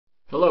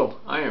Hello,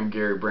 I am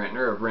Gary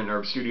Brantner of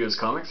Rent Studios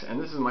Comics,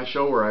 and this is my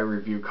show where I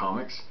review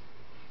comics.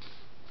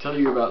 Tell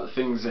you about the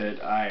things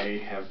that I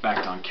have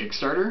backed on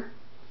Kickstarter,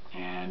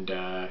 and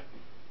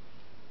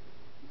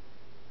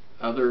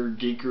other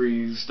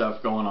geekery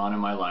stuff going on in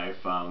my life.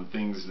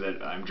 Things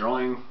that I'm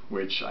drawing,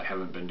 which I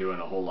haven't been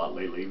doing a whole lot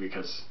lately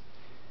because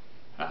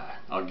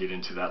I'll get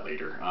into that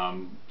later.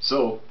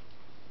 So,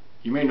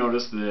 you may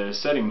notice the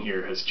setting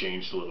here has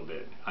changed a little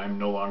bit. I'm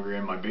no longer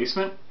in my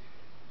basement.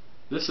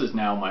 This is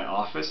now my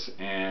office,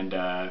 and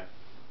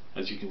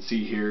as you can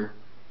see here,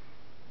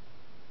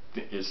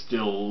 it's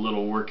still a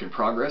little work in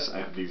progress. I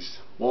have these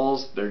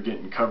walls, they're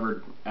getting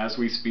covered as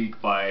we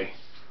speak by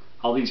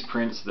all these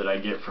prints that I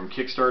get from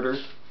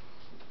Kickstarter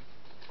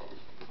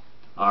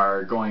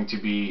are going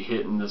to be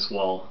hitting this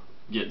wall,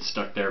 getting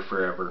stuck there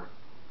forever.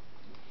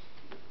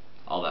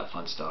 All that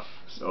fun stuff.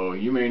 So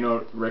you may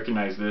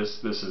recognize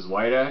this. This is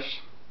White Ash,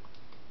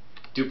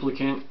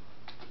 Duplicate,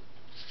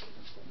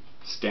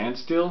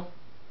 Standstill,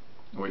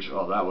 which,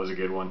 oh, that was a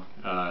good one.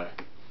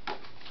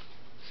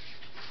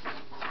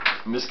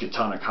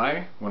 Miskatonic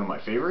High, one of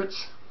my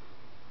favorites.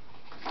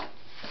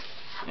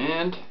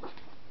 And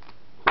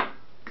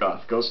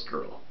Goth Ghost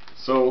Girl.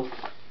 So,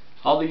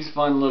 all these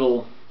fun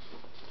little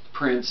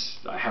prints,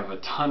 I have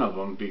a ton of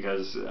them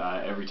because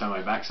every time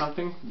I back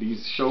something,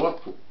 these show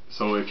up.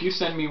 So if you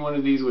send me one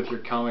of these with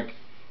your comic,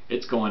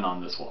 it's going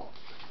on this wall.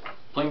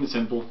 Plain and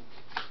simple.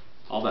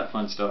 All that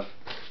fun stuff.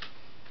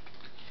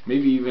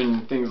 Maybe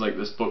even things like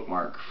this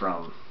bookmark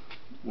from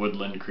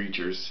Woodland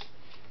Creatures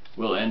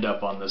will end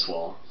up on this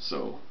wall.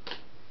 So,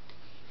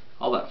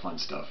 all that fun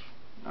stuff.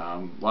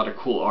 A lot of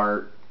cool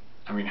art.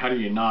 I mean, how do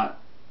you not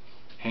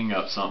hang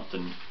up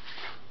something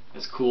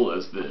as cool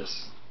as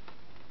this?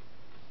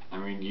 I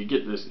mean, you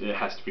get this, it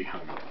has to be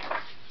hung up.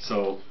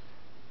 So,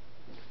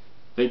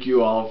 thank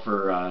you all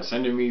for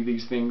sending me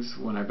these things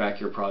when I back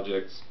your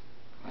projects.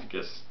 I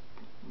guess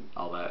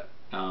all that.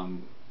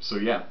 So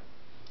yeah,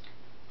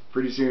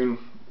 pretty soon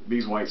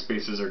these white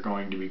spaces are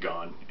going to be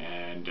gone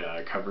and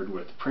covered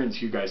with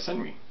prints you guys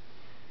send me.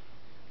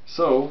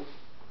 So,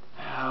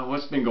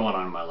 what's been going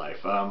on in my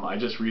life? I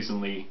just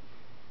recently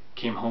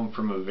came home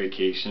from a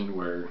vacation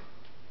where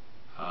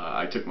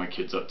I took my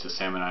kids up to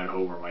Salmon,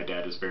 Idaho, where my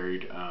dad is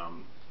buried.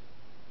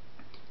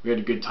 We had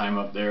a good time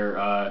up there.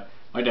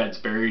 My dad's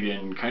buried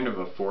in kind of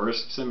a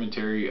forest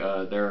cemetery.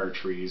 There are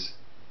trees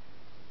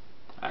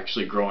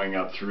actually growing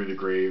up through the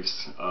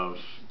graves of,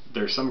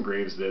 there's some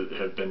graves that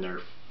have been there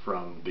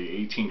from the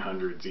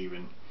 1800s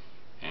even,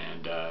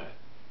 and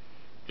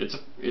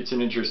it's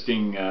an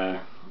interesting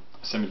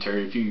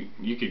cemetery. If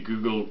you could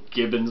Google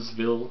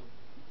Gibbonsville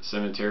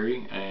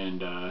Cemetery,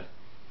 and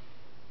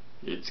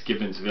it's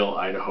Gibbonsville,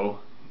 Idaho,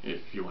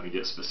 if you want to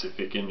get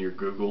specific in your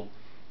Google.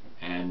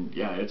 And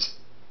yeah,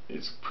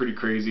 it's pretty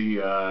crazy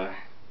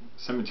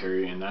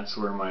cemetery, and that's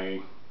where my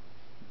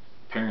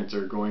parents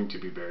are going to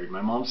be buried.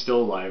 My mom's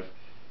still alive,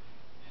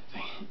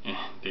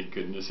 thank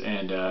goodness,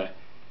 and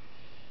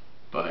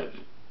but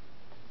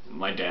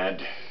my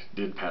dad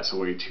did pass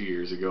away 2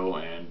 years ago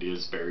and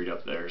is buried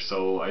up there.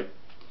 So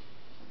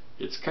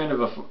it's kind of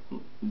a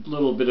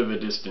little bit of a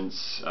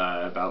distance,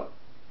 about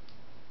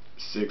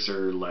 6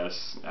 or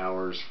less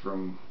hours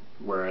from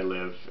where I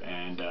live,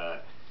 and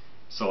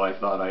so I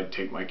thought I'd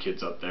take my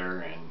kids up there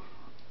and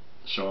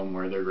show them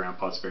where their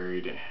grandpa's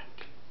buried. And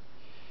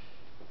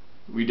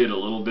we did a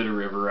little bit of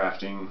river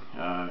rafting,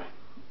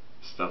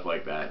 stuff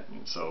like that,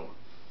 and so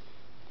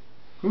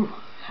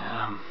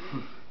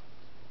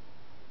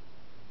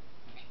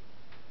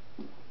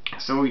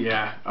so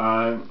yeah,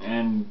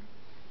 and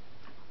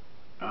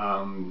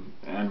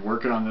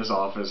working on this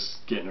office,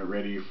 getting it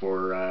ready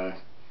for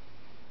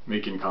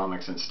making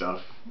comics and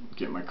stuff,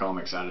 getting my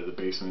comics out of the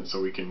basement so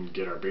we can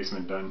get our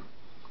basement done.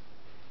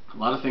 A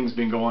lot of things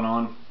been going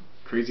on.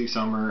 Crazy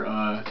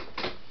summer.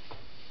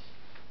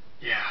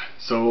 Yeah,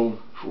 so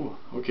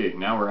okay,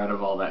 now we're out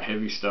of all that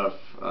heavy stuff.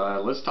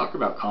 Let's talk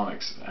about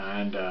comics.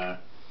 And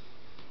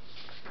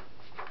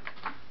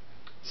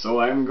so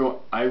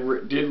I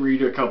did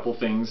read a couple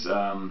things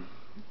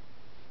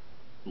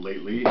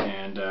lately,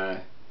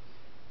 and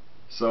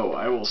so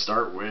I will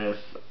start with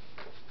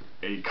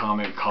a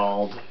comic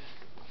called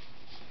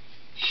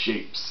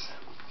Shapes.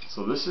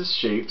 So this is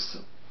Shapes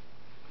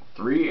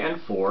 3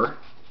 and 4,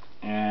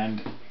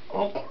 and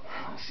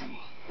let's see.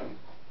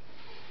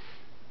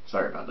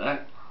 Sorry about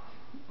that.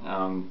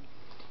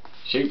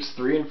 Shapes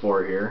 3 and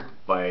 4 here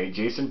by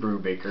Jason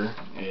Brubaker.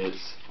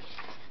 It's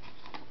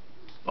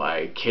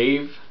by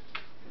Cave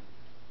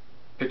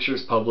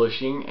Pictures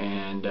Publishing,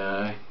 and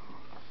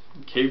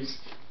Cave's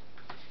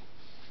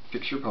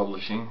Picture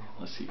Publishing.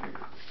 Let's see here.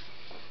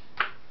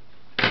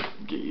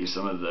 Get you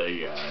some of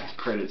the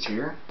credits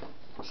here.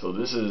 So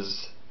this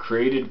is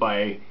created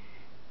by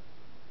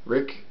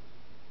Rick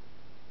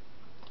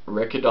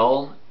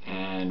Reckadal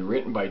and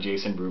written by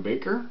Jason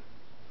Brubaker,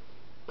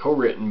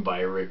 co-written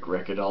by Rick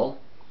Reckadal,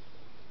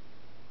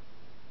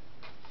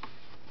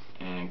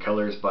 and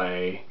colors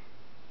by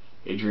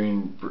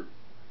Jason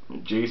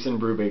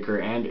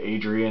Brubaker and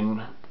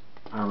Adrian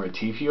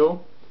Armatifio,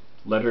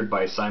 lettered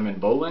by Simon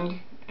Boland,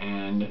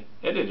 and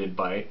edited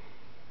by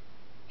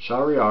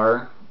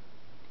Shahryar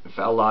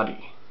Valadi.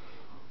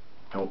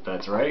 I hope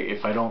that's right.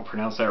 If I don't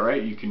pronounce that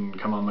right, you can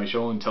come on my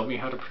show and tell me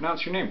how to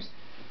pronounce your names.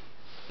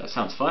 That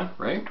sounds fun,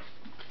 right?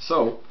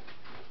 So,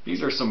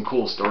 these are some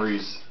cool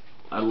stories.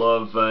 I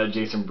love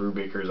Jason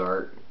Brubaker's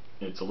art.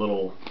 It's a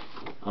little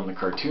on the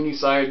cartoony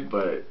side,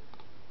 but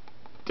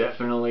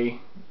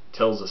definitely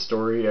tells a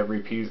story.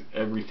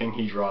 Everything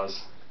he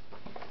draws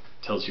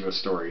tells you a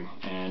story.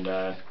 And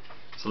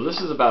so this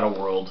is about a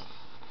world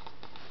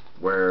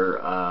where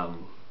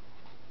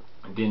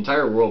the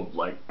entire world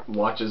like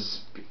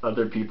watches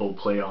other people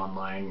play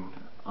online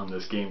on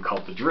this game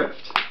called The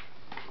Drift.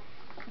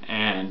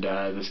 And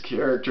this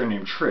character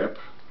named Trip,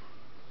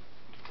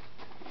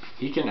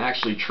 he can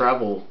actually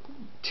travel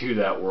to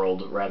that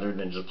world rather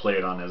than just play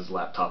it on his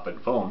laptop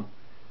and phone.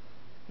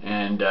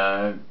 And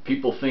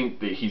people think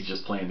that he's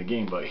just playing the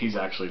game, but he's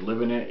actually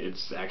living it.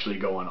 It's actually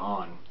going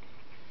on.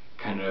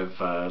 Kind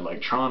of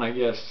like Tron, I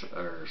guess,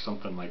 or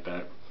something like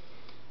that.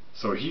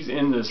 So he's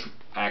in this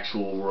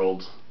actual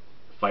world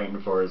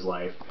fighting for his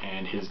life,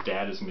 and his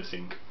dad is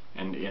missing,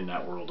 and in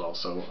that world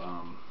also.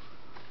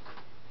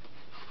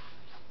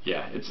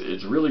 Yeah, it's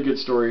a really good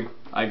story.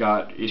 I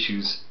got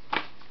issues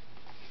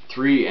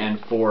 3 and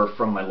 4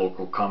 from my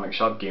local comic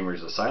shop,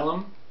 Gamers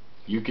Asylum.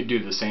 You could do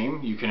the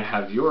same. You can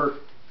have your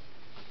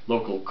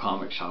local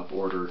comic shop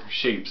order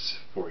shapes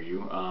for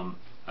you.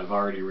 I've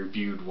already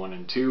reviewed 1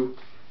 and 2.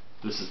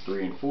 This is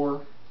 3 and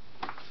 4.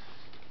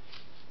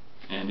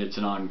 And it's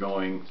an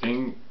ongoing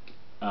thing.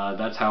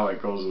 That's how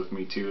it goes with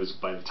me too, is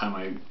by the time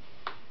I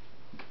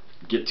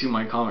get to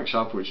my comic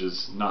shop, which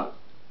is not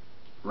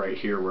right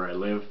here where I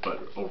live, but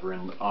over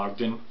in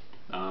Ogden,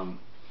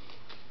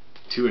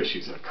 2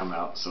 issues have come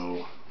out,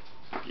 so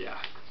yeah.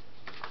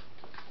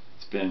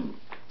 It's been,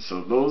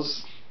 so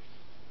those,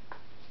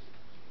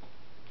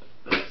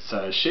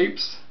 that's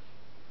shapes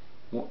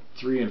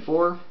 3 and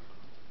 4.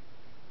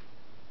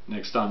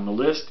 Next on the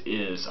list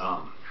is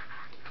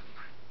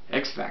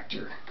X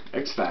Factor.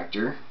 X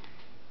Factor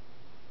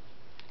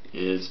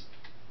is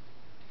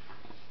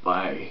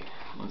by,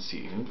 let's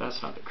see,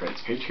 that's not the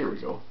credits page, here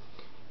we go.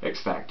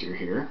 X Factor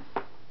here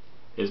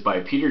is by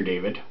Peter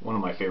David, one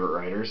of my favorite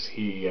writers.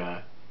 He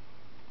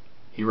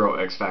wrote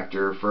X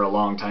Factor for a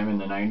long time in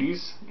the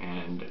 90s,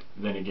 and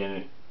then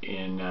again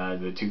in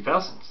the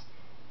 2000s.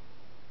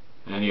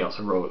 And he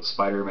also wrote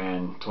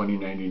Spider-Man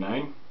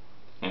 2099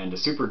 and a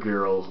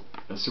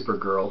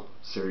Supergirl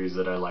series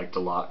that I liked a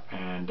lot.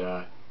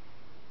 And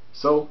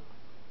so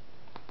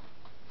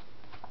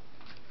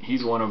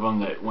he's one of them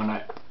that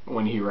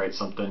when he writes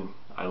something,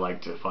 I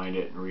like to find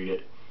it and read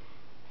it.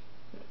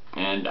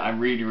 And I'm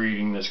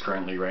rereading this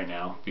currently right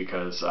now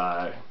because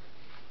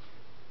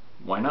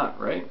why not,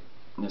 right?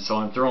 And so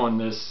I'm throwing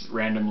this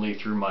randomly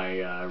through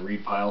my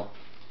read pile.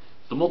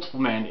 The Multiple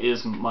Man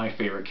is my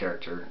favorite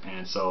character,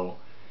 and so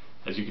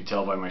as you can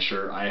tell by my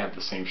shirt, I have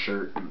the same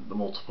shirt the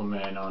Multiple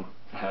Man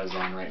has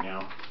on right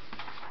now.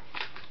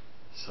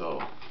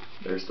 So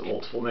there's the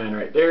Multiple Man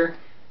right there.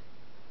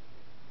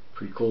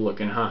 Pretty cool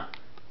looking, huh?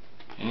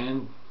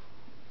 And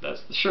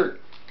that's the shirt.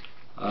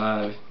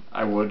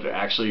 I would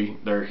actually,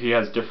 he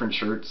has different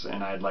shirts,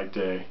 and I'd like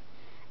to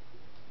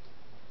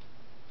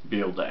be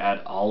able to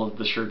add all of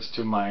the shirts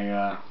to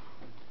my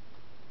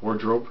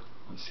wardrobe.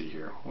 Let's see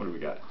here, what do we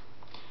got?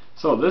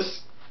 So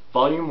this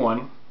Volume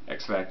 1,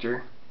 X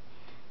Factor,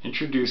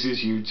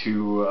 introduces you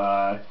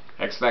to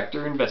X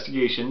Factor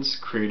investigations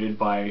created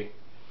by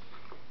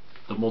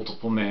the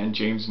Multiple Man,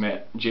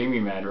 Jamie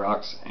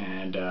Madrox,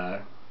 and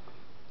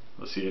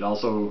let's see, it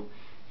also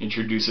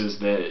introduces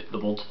that the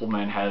Multiple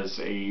Man has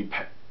a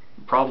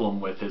problem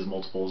with his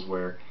multiples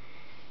where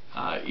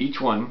each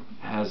one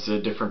has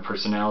a different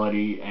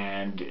personality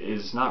and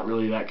is not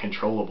really that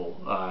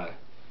controllable.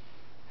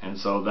 And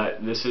so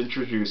this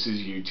introduces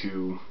you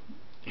to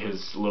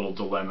his little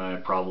dilemma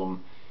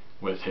problem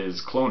with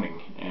his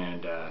cloning,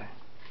 and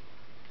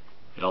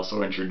it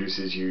also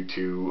introduces you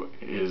to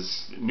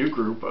his new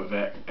group of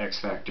X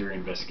Factor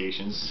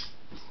investigations.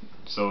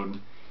 So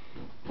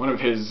one of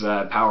his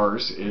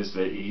powers is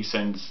that he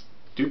sends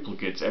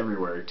duplicates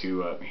everywhere.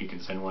 He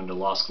can send one to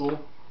law school,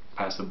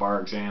 pass the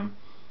bar exam,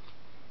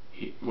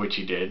 which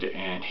he did,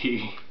 and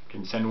he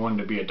can send one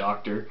to be a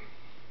doctor,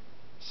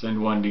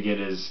 send one to get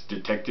his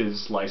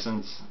detective's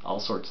license, all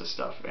sorts of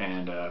stuff.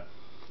 And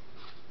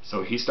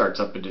so he starts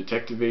up a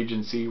detective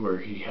agency where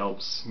he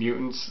helps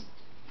mutants,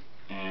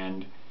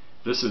 and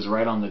this is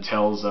right on the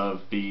tails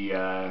of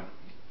the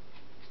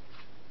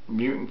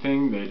mutant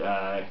thing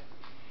that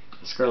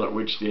the Scarlet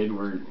Witch did,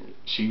 where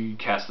she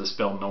cast the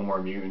spell No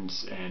More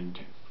Mutants, and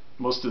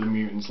most of the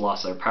mutants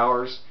lost their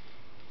powers.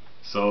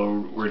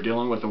 So we're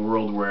dealing with a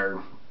world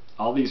where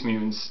all these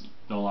mutants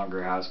no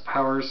longer has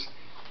powers.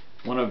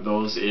 One of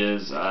those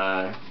is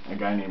a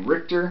guy named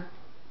Richter,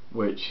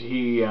 which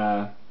he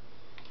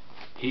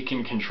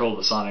can control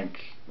the sonic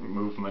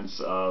movements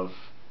of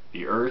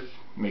the earth,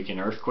 making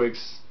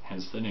earthquakes,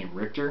 hence the name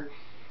Richter.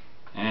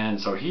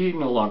 And so he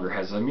no longer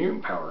has a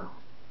mutant power,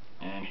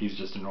 and he's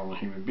just a normal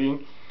human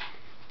being.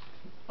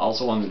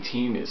 Also on the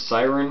team is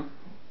Siren,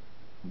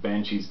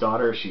 Banshee's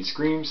daughter, she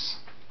screams,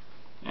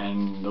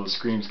 and those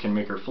screams can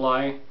make her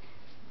fly.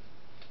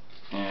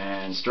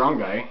 And Strong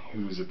Guy,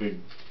 who's a big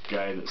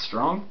guy that's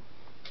strong,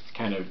 it's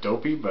kind of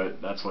dopey,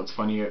 but that's what's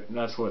funny.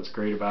 That's what's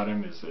great about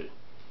him, is that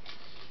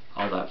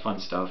all that fun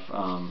stuff.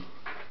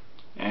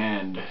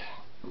 And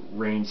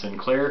Rain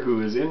Sinclair,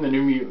 who is in the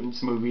New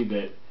Mutants movie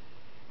that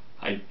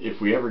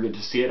if we ever get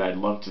to see it, I'd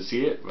love to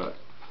see it, but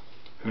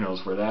who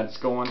knows where that's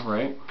going,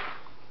 right?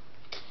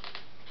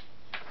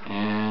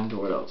 And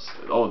what else?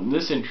 Oh, and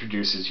this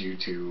introduces you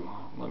to,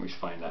 let me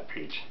find that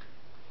page,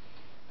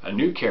 a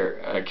new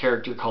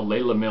character called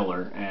Layla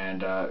Miller.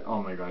 And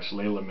oh my gosh,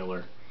 Layla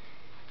Miller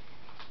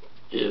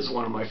is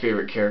one of my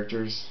favorite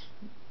characters.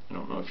 I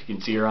don't know if you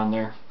can see her on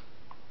there,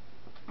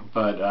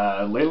 but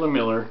Layla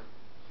Miller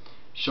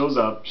shows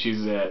up.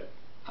 She's at,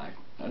 I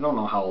don't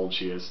know how old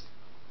she is,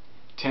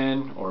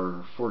 10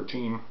 or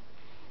 14,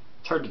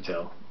 it's hard to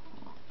tell.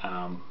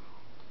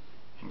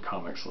 In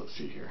comics, let's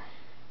see here.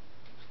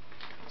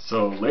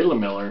 So Layla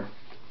Miller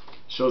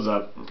shows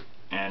up,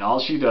 and all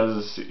she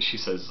does is she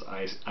says,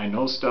 I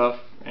know stuff,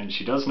 and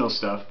she does know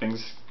stuff.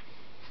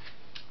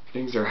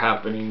 Things are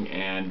happening,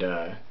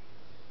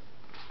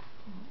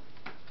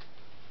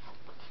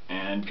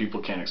 and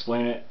people can't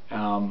explain it.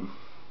 And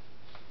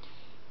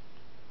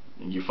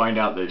you find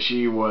out that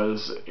she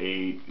was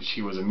a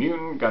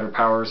mutant, got her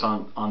powers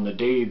on the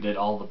day that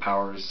all the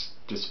powers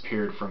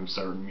disappeared from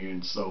certain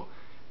mutants. So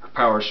her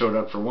power showed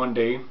up for one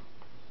day,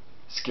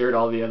 scared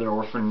all the other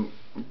orphan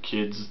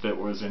kids that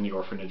was in the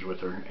orphanage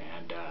with her,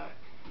 and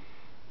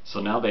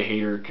so now they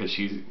hate her because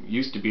she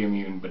used to be a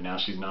mutant, but now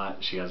she's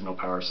not. She has no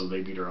power, so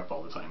they beat her up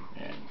all the time,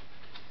 and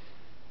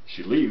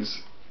she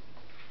leaves.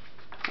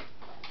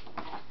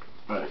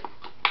 But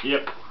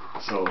yep,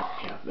 so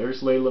yeah,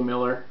 there's Layla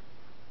Miller.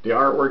 The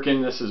artwork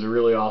in this is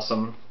really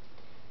awesome,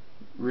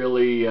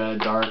 really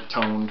dark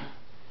toned,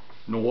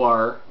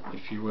 noir,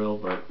 if you will,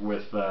 but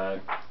with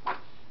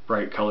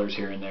bright colors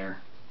here and there.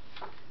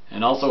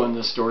 And also in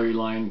this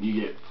storyline,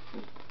 you get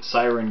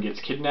Siren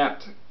gets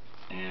kidnapped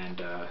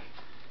and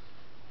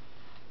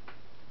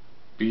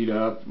beat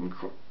up and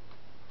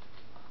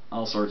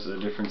all sorts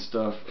of different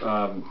stuff.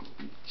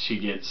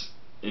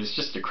 It's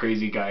just a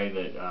crazy guy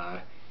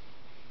that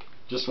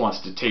just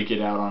wants to take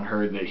it out on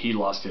her, that he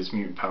lost his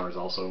mutant powers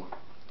also.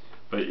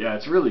 But yeah,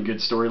 it's a really good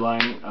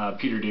storyline.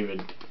 Peter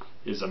David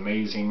is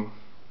amazing,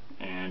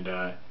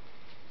 and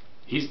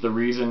he's the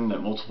reason that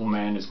Multiple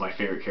Man is my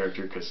favorite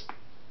character, because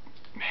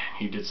man,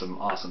 he did some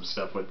awesome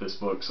stuff with this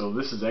book. So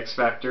this is X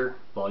Factor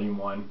Volume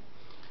 1.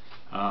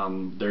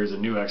 There's a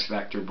new X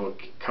Factor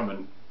book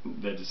coming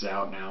that is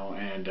out now,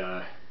 and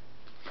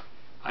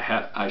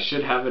I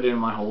should have it in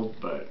my hold,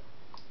 but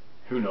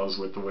who knows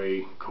with the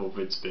way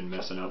COVID's been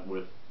messing up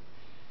with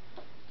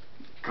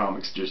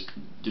comics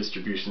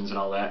distributions and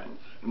all that.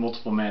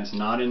 Multiple Man's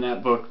not in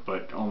that book,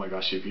 but oh my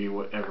gosh, if he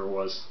ever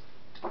was,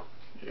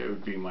 it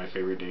would be my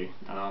favorite day.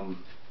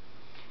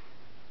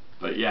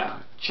 But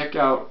yeah, check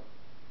out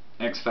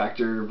X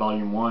Factor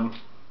Volume 1,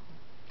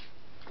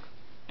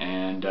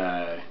 and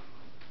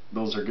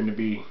those are going to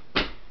be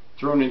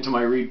thrown into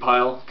my read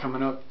pile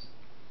coming up,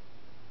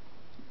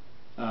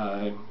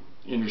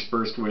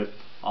 interspersed with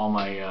all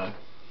my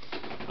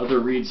other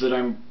reads that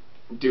I'm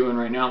doing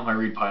right now. My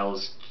read pile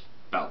is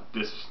about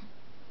this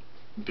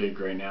big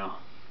right now.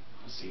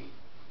 Let's see.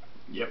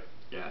 Yep,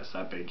 yeah, it's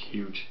that big,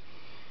 huge.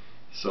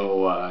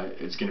 So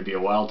it's going to be a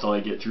while till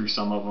I get through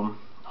some of them.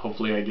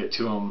 Hopefully I get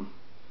to them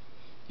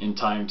in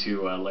time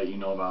to let you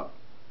know about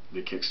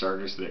the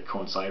Kickstarters that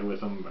coincide with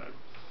them, but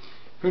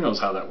who knows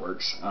how that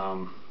works.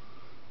 Yeah,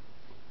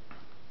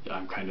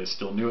 I'm kind of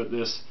still new at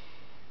this,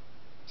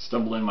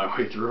 stumbling my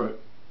way through it.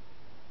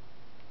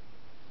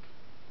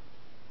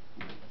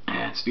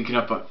 And speaking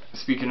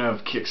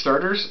of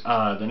Kickstarters,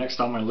 the next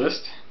on my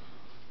list,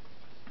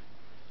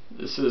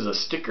 this is a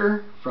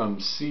sticker from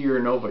Seer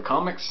Nova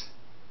Comics,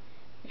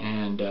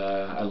 and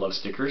I love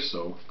stickers,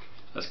 so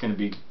that's going to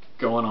be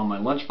going on my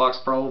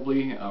lunchbox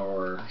probably,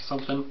 or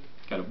something.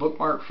 Got a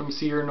bookmark from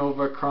Seer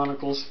Nova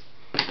Chronicles,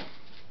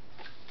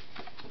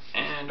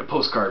 and a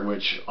postcard,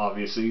 which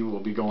obviously will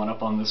be going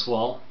up on this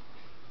wall.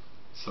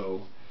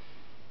 So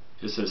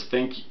it says,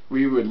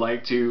 we would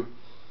like to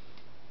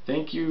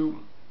thank you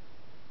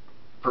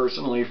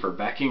personally for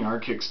backing our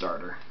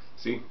Kickstarter.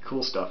 See,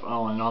 cool stuff.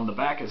 Oh, and on the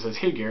back it says,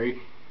 hey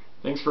Gary,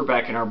 thanks for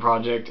backing our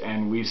project,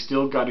 and we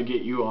still got to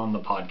get you on the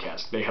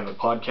podcast. They have a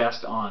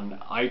podcast on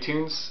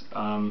iTunes.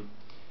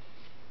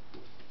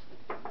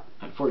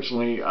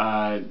 Unfortunately,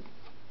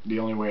 the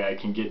only way I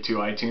can get to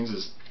iTunes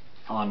is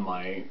on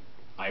my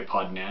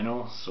iPod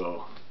Nano,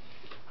 so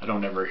I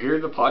don't ever hear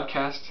the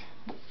podcast.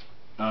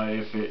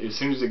 As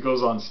soon as it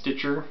goes on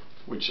Stitcher,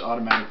 which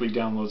automatically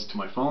downloads to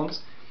my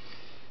phones,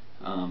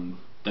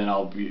 then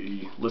I'll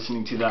be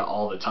listening to that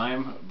all the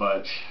time.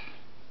 But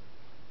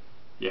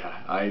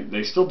yeah,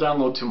 they still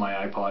download to my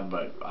iPod,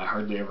 but I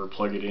hardly ever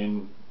plug it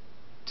in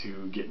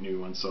to get new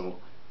ones. So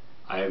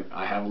I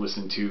have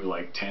listened to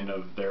like 10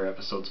 of their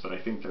episodes, but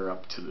I think they're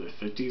up to the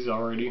 50s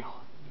already.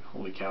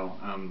 Holy cow.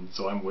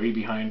 So I'm way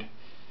behind.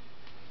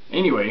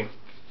 Anyway,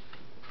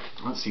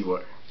 let's see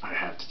what I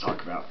have to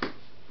talk about.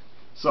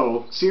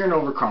 So, Seer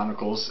Nova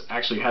Chronicles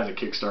actually has a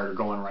Kickstarter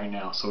going right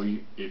now. So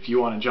if you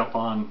want to jump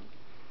on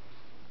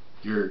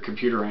your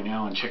computer right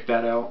now and check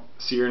that out,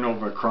 Seer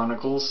Nova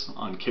Chronicles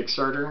on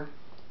Kickstarter.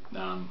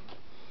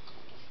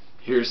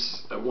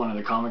 Here's one of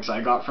the comics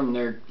I got from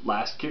their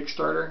last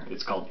Kickstarter.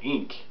 It's called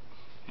Ink.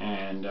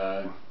 And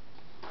I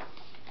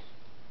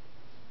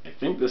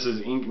think this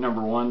is Ink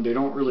 #1. They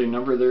don't really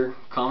number their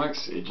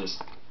comics. It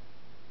just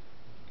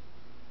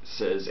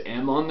says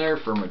M on there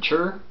for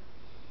mature.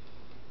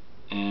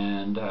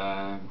 And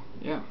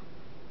yeah,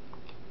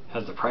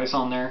 has the price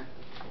on there.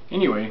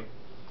 Anyway,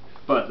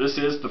 but this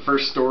is the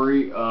first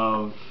story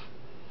of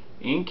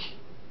Ink.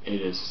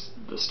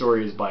 The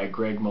story is by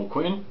Greg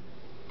Mulquin,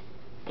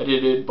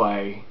 edited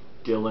by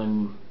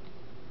Dylan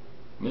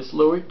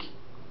Mislowick,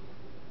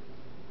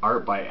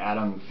 art by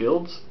Adam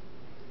Fields,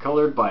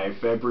 colored by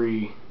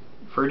Febri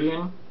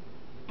Ferdian,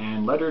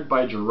 and lettered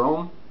by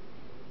Jerome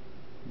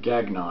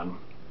Gagnon.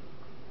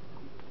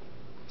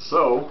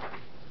 So,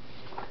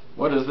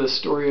 what is this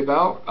story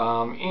about?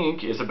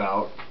 Ink is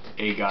about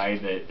a guy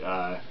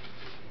that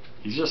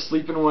he's just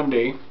sleeping one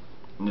day,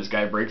 and this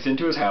guy breaks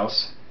into his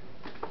house.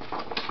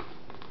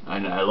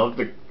 And I love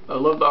the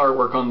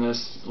artwork on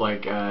this,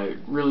 like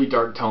really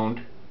dark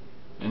toned,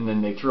 and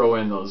then they throw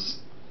in those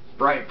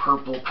bright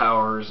purple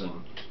powers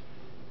and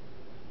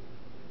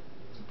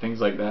things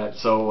like that.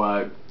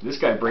 So this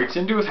guy breaks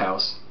into his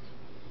house,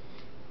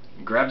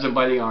 grabs him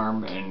by the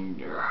arm,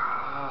 and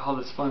all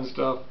this fun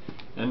stuff.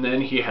 And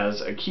then he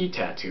has a key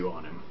tattoo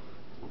on him.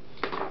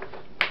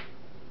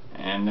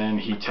 And then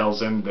he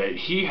tells him that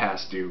he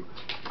has to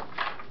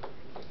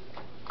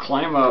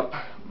climb up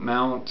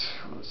Mount,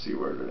 let's see,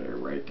 where did I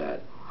write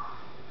that?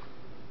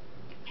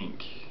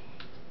 Ink.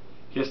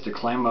 He has to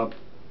climb up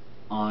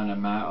on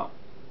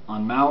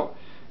Mount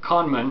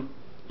Kanman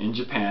in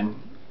Japan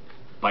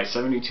by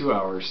 72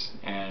 hours.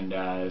 And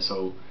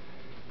so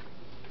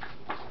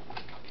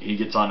he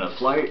gets on a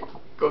flight,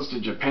 goes to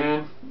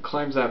Japan,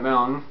 climbs that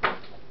mountain,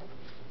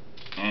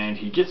 and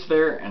he gets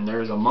there, and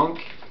there's a monk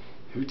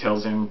who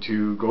tells him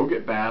to go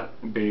get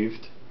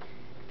bathed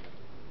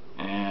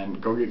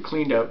and go get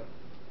cleaned up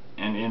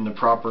and in the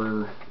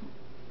proper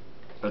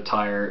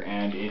attire,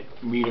 and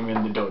meet him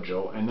in the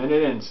dojo. And then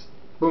it ends.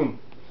 Boom.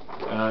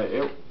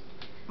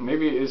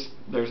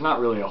 There's not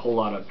really a whole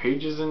lot of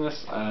pages in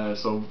this,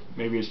 so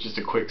maybe it's just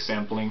a quick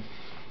sampling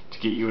to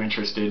get you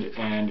interested,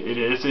 and it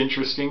is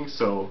interesting.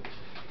 So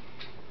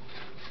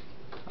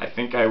I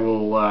think I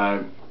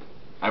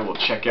will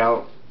check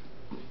out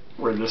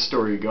where this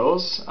story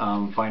goes,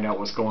 find out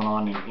what's going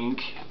on in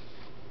Ink,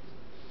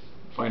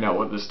 find out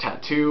what this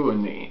tattoo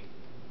and the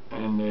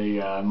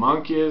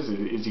monk is.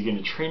 Is he going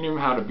to train him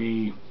how to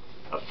be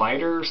a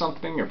fighter or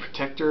something, a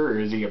protector, or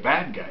is he a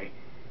bad guy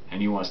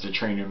and he wants to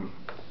train him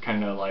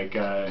kind of like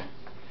the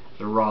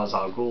Ra's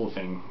al Ghul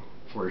thing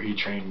where he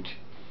trained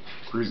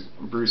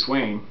Bruce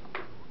Wayne,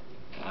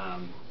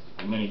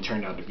 and then he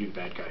turned out to be the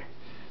bad guy.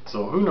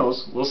 So who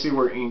knows? We'll see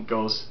where Ink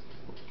goes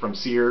from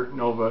Seer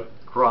Nova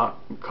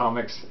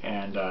Comics.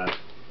 And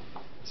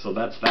so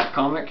that's that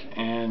comic.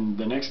 And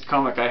the next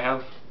comic I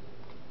have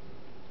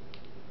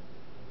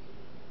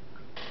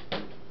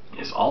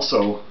is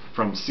also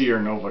from Seer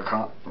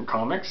Nova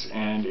Comics,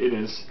 and it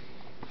is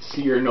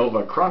Seer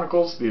Nova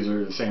Chronicles. These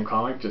are the same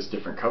comic, just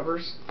different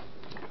covers.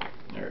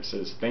 There it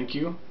says thank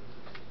you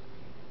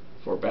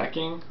for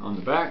backing on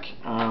the back.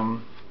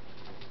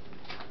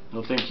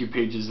 No thank you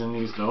pages in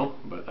these though,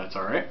 but that's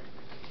alright.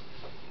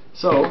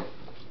 So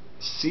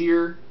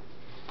Seer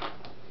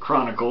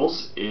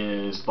Chronicles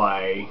is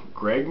by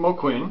Greg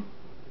Mulquin,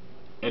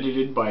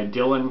 edited by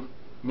Dylan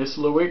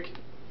Mislowick,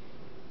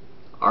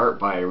 art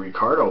by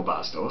Ricardo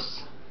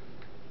Bastos,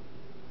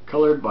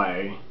 colored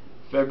by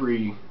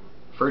Febri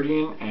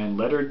Ferdian, and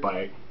lettered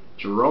by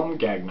Jerome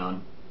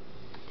Gagnon.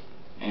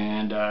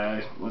 And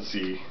let's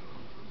see,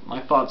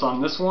 my thoughts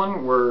on this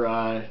one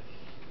were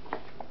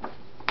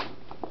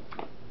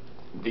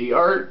the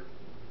art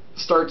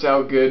starts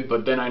out good,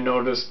 but then I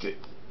noticed a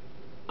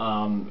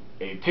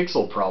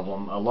pixel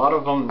problem. A lot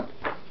of them,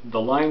 the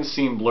lines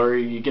seem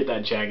blurry. You get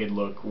that jagged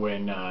look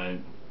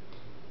when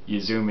you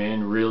zoom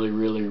in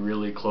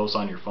really close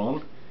on your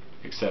phone,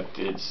 except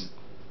it's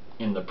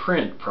in the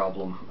print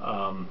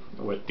problem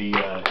with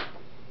the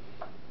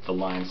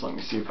lines. Let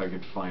me see if I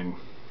could find.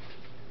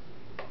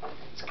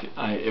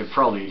 It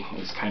probably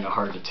is kind of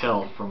hard to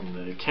tell from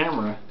the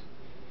camera,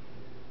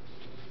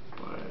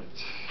 but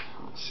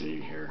let's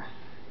see here.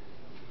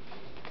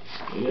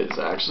 It is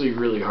actually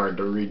really hard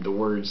to read the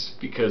words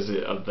because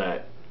of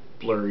that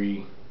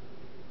blurry,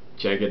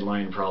 jagged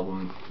line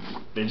problem.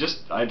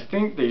 I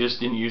think they just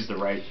didn't use the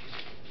right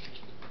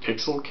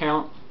pixel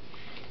count.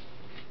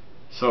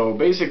 So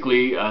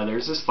basically,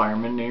 there's this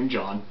fireman named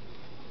John.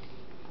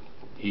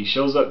 He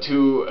shows up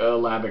to a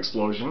lab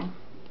explosion,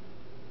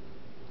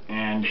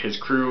 and his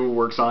crew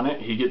works on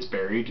it. He gets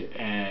buried,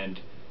 and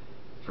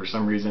for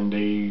some reason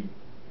they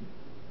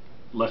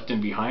left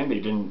him behind. They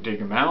didn't dig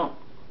him out.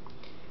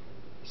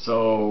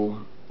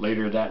 So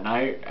later that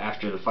night,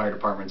 after the fire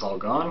department's all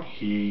gone,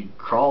 he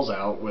crawls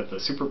out with a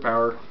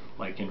superpower,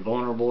 like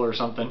invulnerable or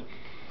something.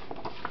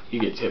 He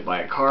gets hit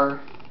by a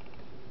car.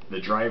 The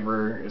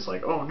driver is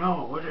like, oh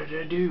no, what did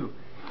I do?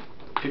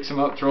 Picks him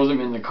up, throws him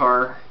in the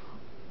car,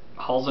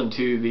 hauls him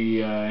to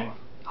the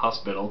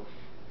hospital,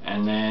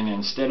 and then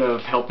instead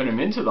of helping him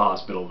into the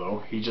hospital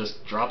though, he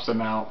just drops him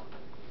out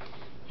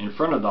in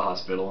front of the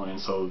hospital, and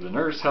so the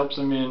nurse helps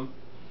him in.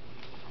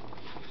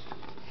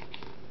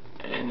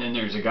 And then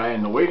there's a guy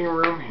in the waiting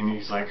room, and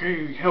he's like,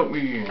 hey, help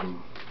me, and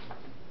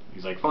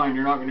he's like, fine,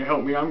 you're not going to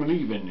help me, I'm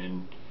leaving.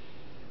 And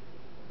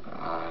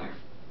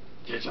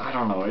I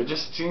don't know, it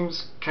just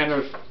seems kind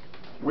of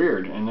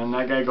weird. And then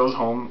that guy goes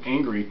home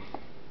angry,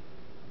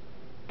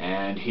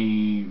 and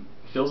he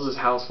fills his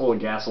house full of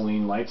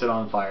gasoline, lights it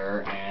on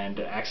fire, and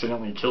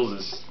accidentally kills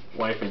his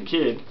wife and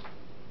kid.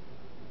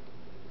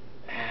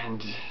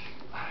 And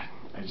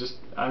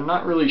I'm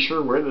not really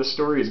sure where this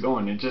story is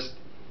going.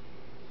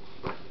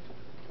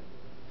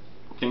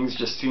 Things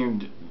just seem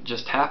to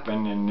just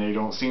happen, and they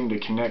don't seem to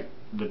connect.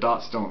 The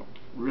dots don't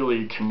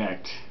really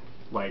connect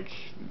like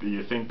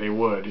you think they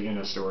would in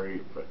a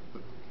story. But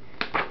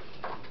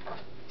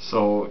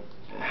so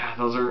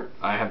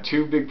I have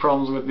two big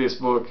problems with this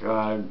book: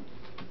 the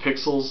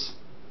pixels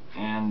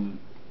and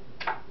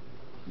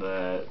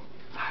the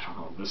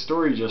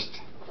story.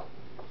 Just,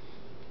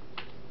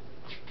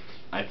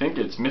 I think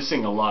it's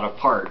missing a lot of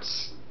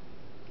parts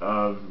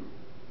of,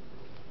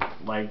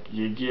 like,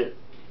 you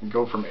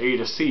go from A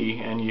to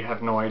C and you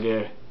have no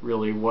idea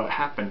really what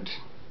happened.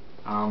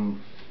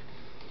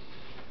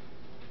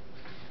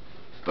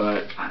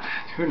 But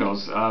who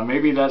knows?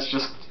 Maybe that's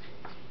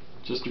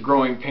just a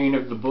growing pain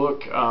of the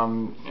book,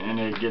 and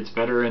it gets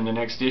better in the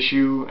next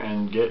issue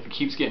and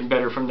keeps getting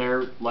better from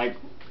there.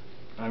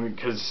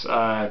 Because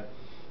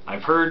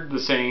I've heard the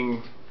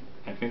saying,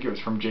 I think it was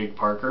from Jake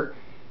Parker,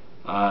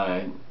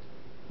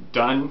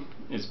 done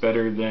is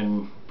better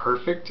than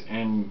perfect,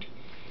 and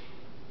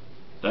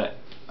that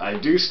I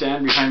do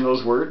stand behind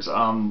those words.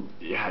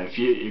 Yeah, if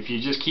you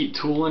just keep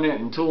tooling it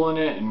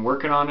and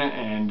working on it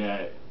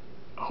and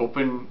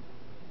hoping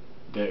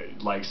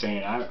that, like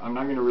saying, I'm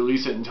not going to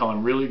release it until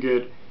I'm really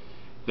good,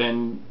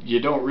 then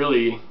you don't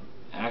really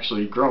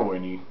actually grow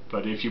any.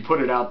 But if you put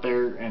it out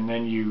there and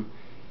then you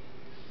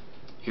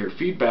hear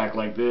feedback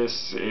like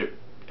this, it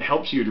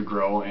helps you to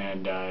grow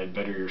and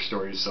better your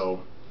stories.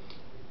 So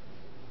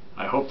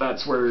I hope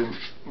that's where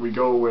we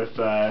go with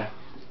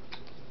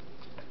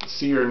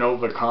Seer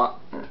Nova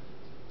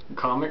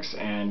Comics,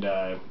 and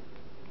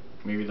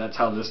maybe that's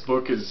how this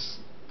book is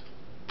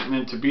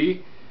meant to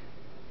be.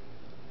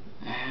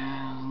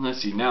 And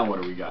let's see, now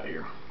what do we got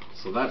here?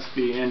 So that's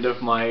the end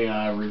of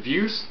my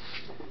reviews.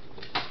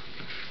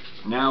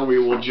 Now we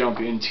will jump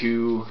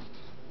into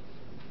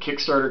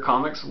Kickstarter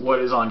comics. What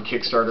is on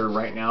Kickstarter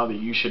right now that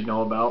you should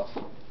know about?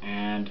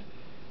 And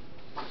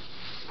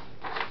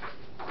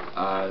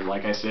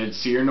like I said,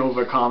 Seer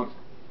Nova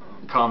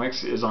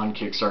Comics is on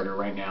Kickstarter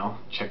right now.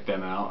 Check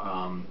them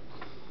out.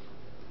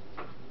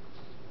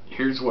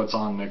 Here's what's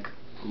on the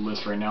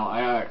list right now.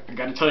 I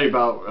got to tell you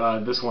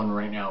about this one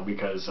right now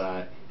because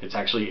it's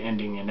actually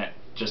ending in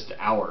just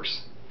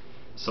hours.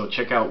 So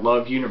check out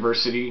Love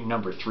University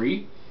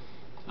 #3.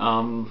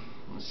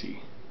 Let's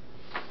see.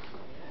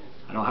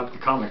 I don't have the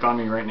comic on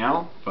me right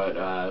now, but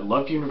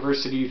Love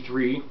University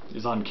 3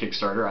 is on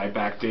Kickstarter. I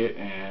backed it,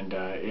 and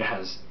it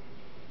has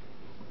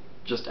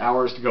just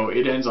hours to go.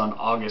 It ends on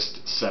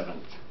August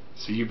 7th.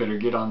 So you better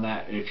get on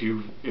that if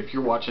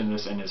you're watching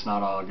this and it's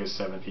not August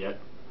 7th yet.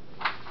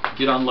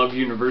 Get on Love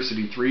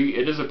University 3.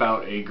 It is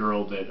about a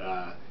girl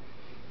that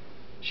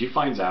she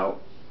finds out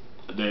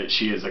that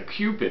she is a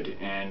Cupid,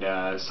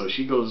 and so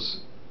she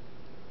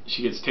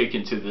gets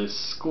taken to this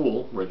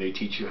school where they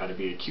teach you how to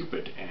be a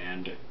Cupid,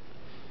 and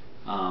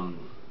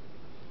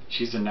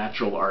she's a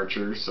natural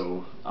archer,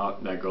 so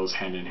that goes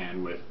hand in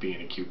hand with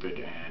being a Cupid.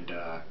 And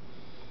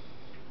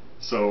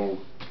so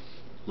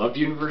Love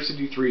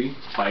University 3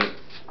 by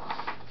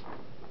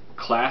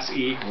Class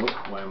E.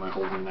 Why am I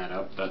holding that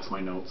up? That's my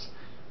notes.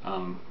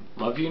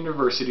 Love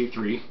University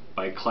 3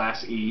 by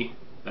Class E.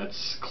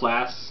 That's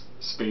Class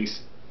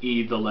Space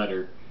E, the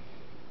letter,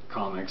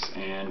 Comics.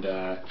 And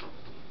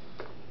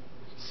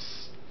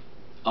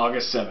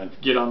August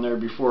 7th. Get on there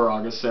before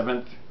August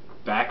 7th.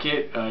 Back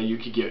it. You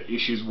could get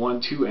issues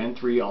 1, 2, and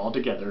 3 all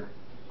together.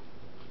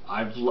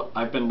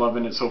 I've been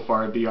loving it so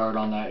far. The art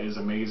on that is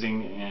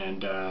amazing,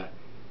 and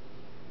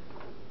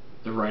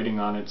the writing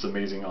on it's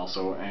amazing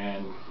also.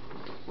 And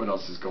what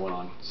else is going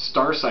on?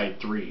 Starside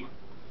 3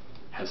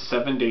 has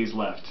 7 days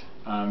left.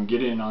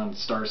 Get in on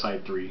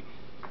Starside 3.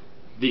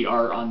 The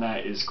art on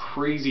that is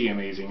crazy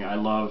amazing. I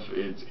love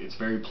it. It's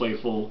very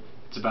playful.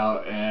 It's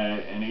about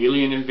an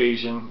alien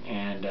invasion,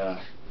 and I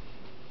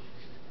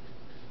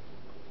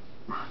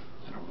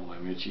don't know why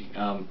I'm itchy.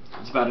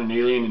 It's about an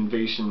alien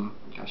invasion.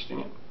 Gosh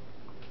dang it!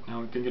 Now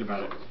I'm thinking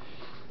about it.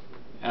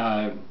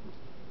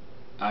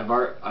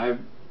 I've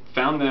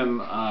found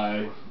them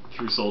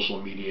through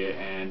social media,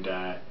 and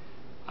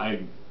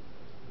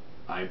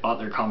I bought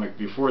their comic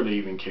before they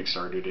even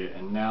kickstarted it,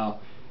 and now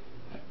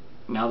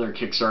now they're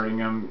kickstarting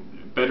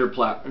them.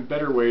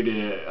 Better way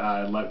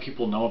to let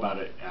people know about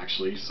it,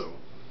 actually. So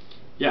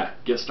yeah,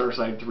 get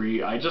Starside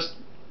 3. I just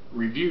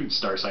reviewed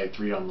Starside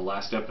 3 on the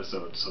last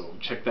episode, so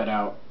check that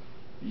out.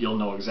 You'll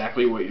know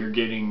exactly what you're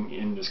getting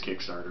in this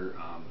Kickstarter.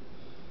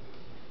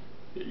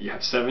 You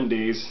have 7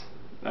 days.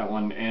 That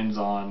one ends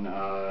on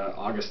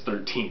August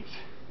 13th.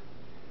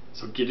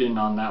 So get in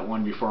on that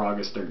one before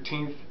August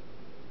 13th.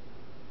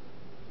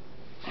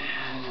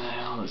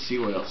 And let's see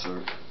what else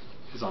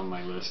is on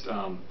my list.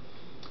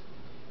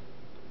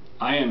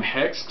 I Am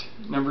Hexed,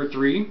 number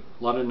 3.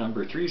 A lot of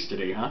number 3s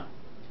today, huh?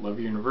 Love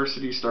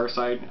University,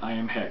 Starside, I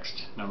Am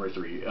Hexed, number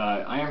 3.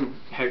 I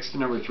Am Hexed,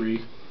 number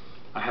 3.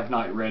 I have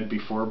not read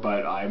before,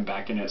 but I'm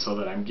backing it so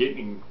that I'm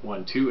getting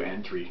 1, 2,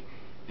 and 3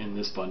 in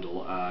this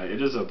bundle.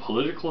 It is a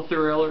political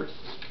thriller,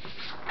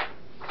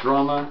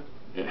 drama.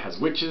 It has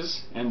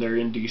witches, and they're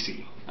in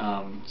DC.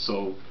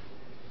 So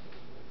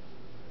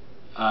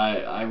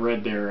I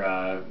read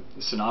their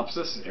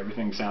synopsis.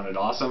 Everything sounded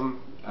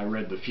awesome. I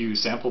read the few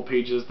sample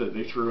pages that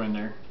they threw in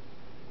there.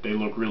 They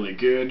look really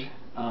good.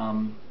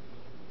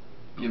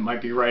 It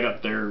might be right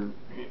up there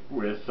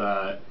with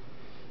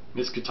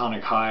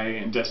Miskatonic High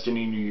and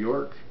Destiny New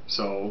York.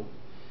 So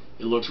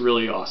it looks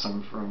really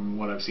awesome from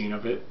what I've seen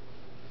of it.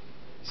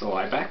 So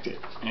I backed it.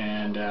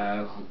 And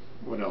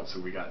what else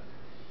have we got?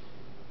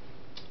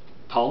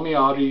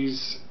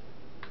 Palmiotti's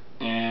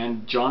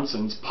and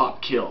Johnson's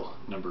Pop Kill,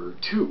 number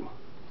 2.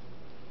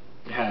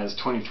 It has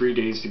 23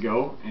 days to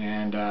go,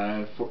 and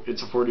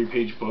it's a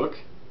 40-page book,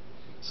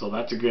 so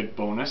that's a good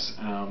bonus.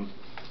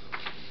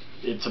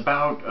 It's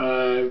about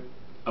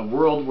a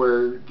world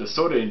where the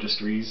soda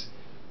industries,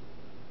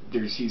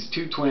 there's these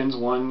 2 twins,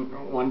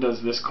 one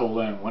does this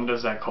cola and one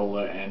does that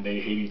cola, and they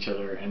hate each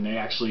other, and they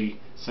actually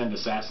send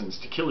assassins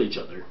to kill each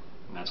other,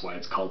 and that's why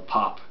it's called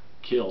Pop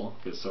Kill,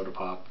 because soda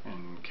pop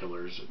and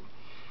killers.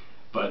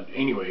 But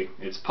anyway,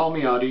 it's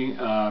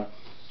Palmiotti.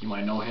 You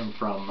might know him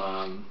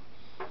from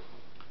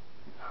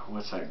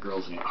what's that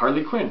girl's name?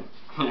 Harley Quinn.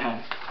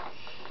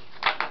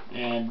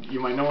 And you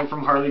might know him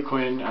from Harley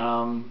Quinn.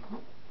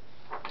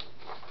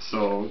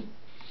 So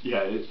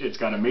yeah, it's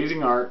got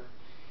amazing art.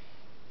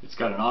 It's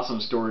got an awesome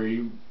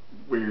story,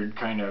 weird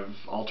kind of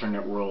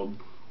alternate world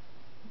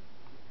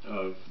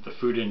of the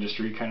food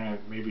industry, kind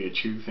of maybe a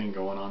chew thing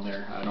going on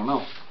there. I don't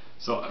know.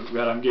 So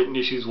but I'm getting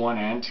issues 1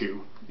 and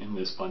 2 in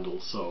this bundle.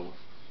 So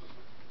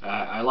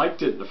I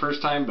liked it the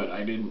first time, but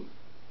I didn't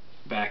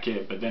back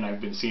it. But then I've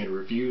been seeing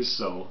reviews,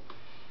 so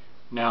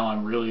now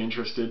I'm really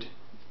interested.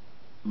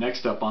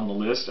 Next up on the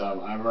list,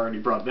 I've already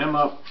brought them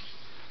up.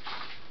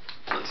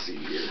 Let's see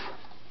here.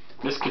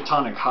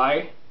 Miskatonic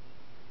High.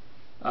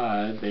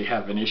 They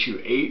have an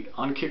issue 8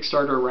 on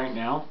Kickstarter right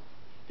now.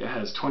 It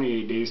has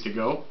 28 days to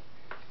go.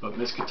 But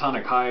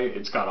Miskatonic High,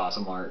 it's got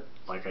awesome art,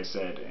 like I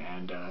said,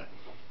 and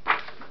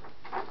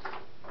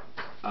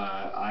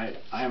I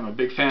am a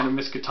big fan of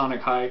Miskatonic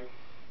High.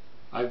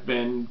 I've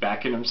been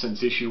backing them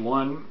since issue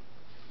 1.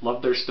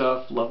 Love their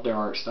stuff, love their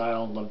art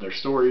style, love their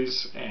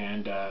stories,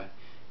 and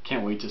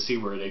can't wait to see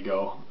where they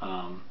go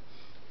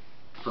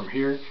from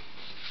here.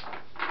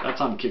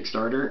 That's on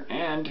Kickstarter,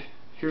 and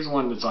here's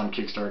one that's on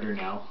Kickstarter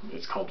now.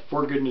 It's called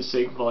For Goodness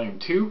Sake Volume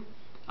 2.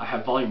 I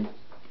have Volume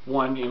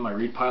 1 in my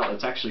read pile.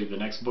 It's actually the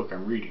next book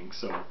I'm reading,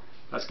 so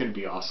that's going to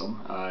be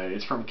awesome.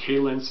 It's from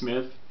Kaylin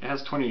Smith. It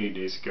has 28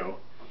 days to go,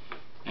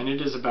 and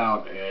it is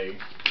about a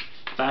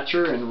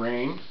Thatcher and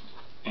Rain.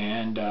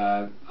 And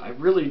I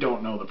really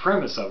don't know the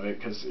premise of it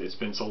because it's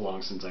been so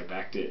long since I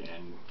backed it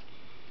and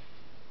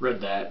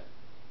read that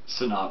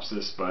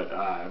synopsis, but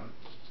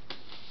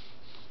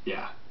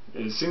yeah,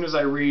 as soon as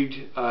I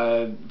read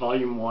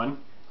Volume 1,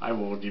 I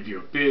will give you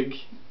a big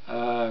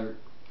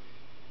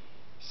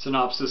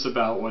synopsis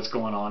about what's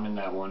going on in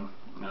that one.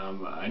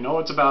 I know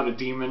it's about a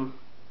demon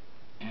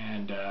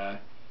and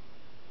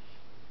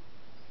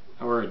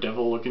or a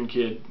devil looking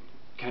kid,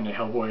 kind of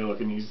Hellboy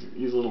looking.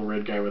 He's a little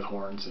red guy with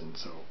horns, and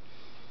so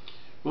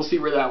we'll see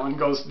where that one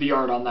goes. The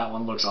art on that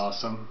one looks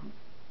awesome,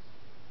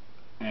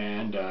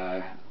 and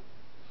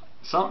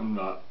something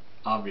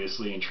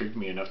obviously intrigued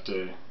me enough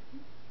to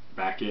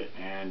back it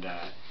and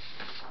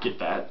get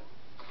that.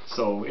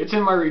 So it's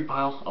in my read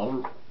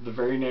pile. The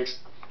very next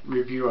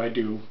review I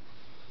do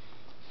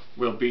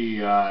will be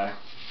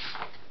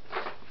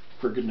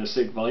For Goodness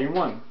Sake Volume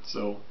 1.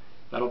 So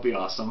that'll be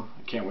awesome.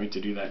 I can't wait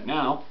to do that.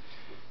 Now,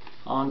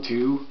 on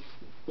to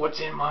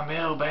what's in my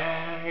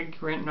mailbag.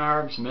 Rent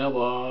Narb's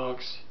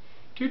mailbox.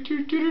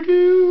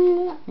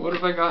 What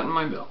have I got in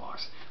my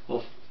mailbox?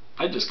 Well,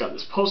 I just got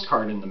this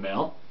postcard in the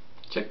mail.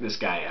 Check this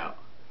guy out.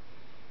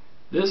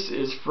 This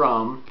is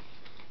from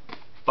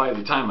By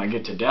the Time I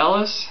Get to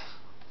Dallas.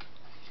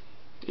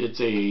 It's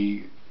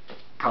a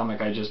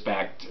comic I just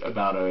backed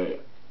about a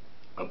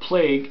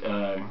plague,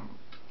 a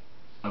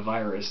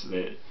virus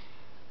that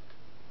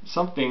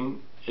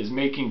something is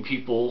making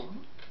people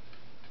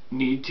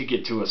need to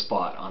get to a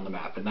spot on the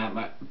map, and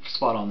that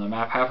spot on the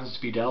map happens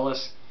to be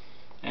Dallas,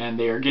 and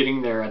they are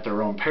getting there at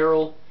their own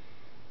peril.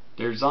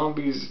 They're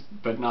zombies,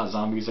 but not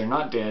zombies. They're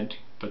not dead,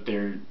 but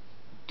they're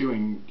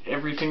doing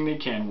everything they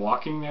can,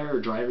 walking there or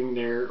driving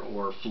there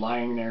or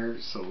flying there,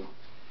 so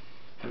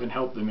heaven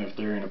help them if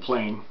they're in a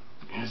plane,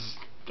 because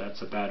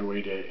that's a bad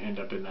way to end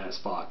up in that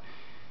spot.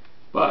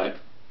 But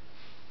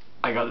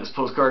I got this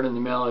postcard in the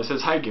mail. It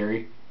says, "Hi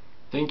Gary,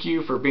 thank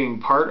you for being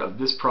part of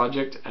this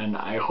project and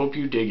I hope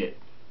you dig it.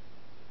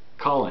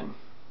 Colin."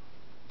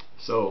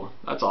 So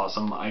that's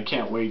awesome. I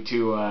can't wait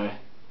to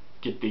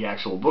get the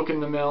actual book in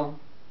the mail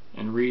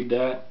and read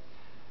that.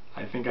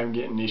 I think I'm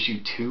getting issue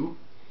 2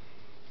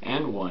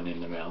 and 1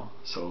 in the mail,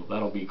 so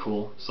that'll be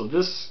cool. So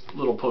this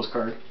little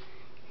postcard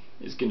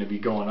is going to be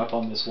going up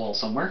on this wall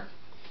somewhere.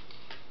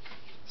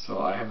 So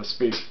I have a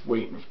space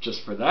waiting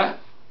just for that.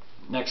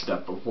 Next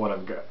up of what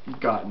I've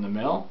got in the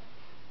mail.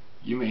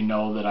 You may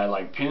know that I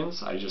like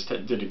pins. I just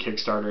did a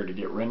Kickstarter to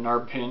get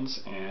Renard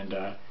pins, and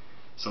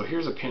so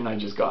here's a pin I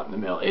just got in the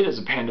mail. It is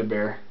a panda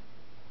bear,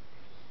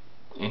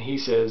 and he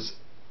says,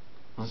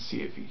 let's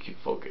see if he can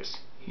focus.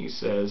 He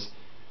says,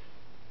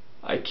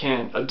 "I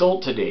can't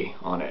adult today"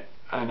 on it,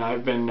 and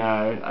I've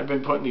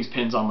been putting these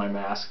pins on my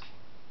mask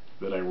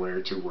that I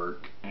wear to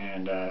work,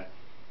 and I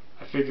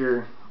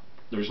figure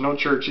there's no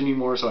church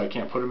anymore, so I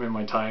can't put them in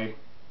my tie,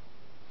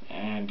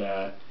 and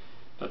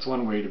that's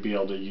one way to be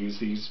able to use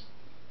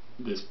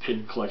this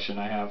pin collection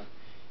I have,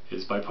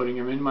 is by putting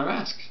them in my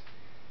mask.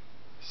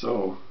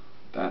 So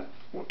that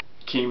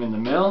came in the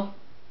mail.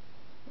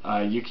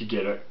 You could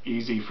get it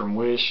easy from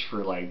Wish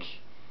for like,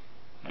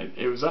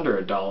 it was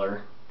under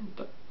 $1,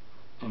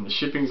 and the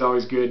shipping's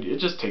always good. It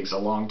just takes a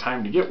long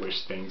time to get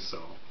Wish things,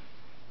 so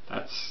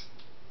that's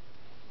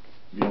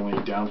the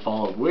only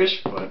downfall of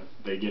Wish, but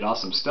they get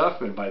awesome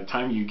stuff, and by the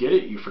time you get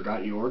it, you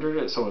forgot you ordered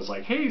it, so it's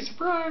like, hey,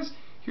 surprise,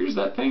 here's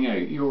that thing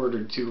you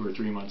ordered 2 or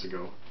 3 months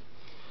ago.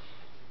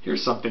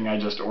 Here's something I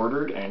just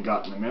ordered and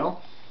got in the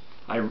mail.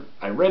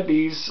 I read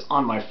these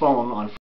on my phone on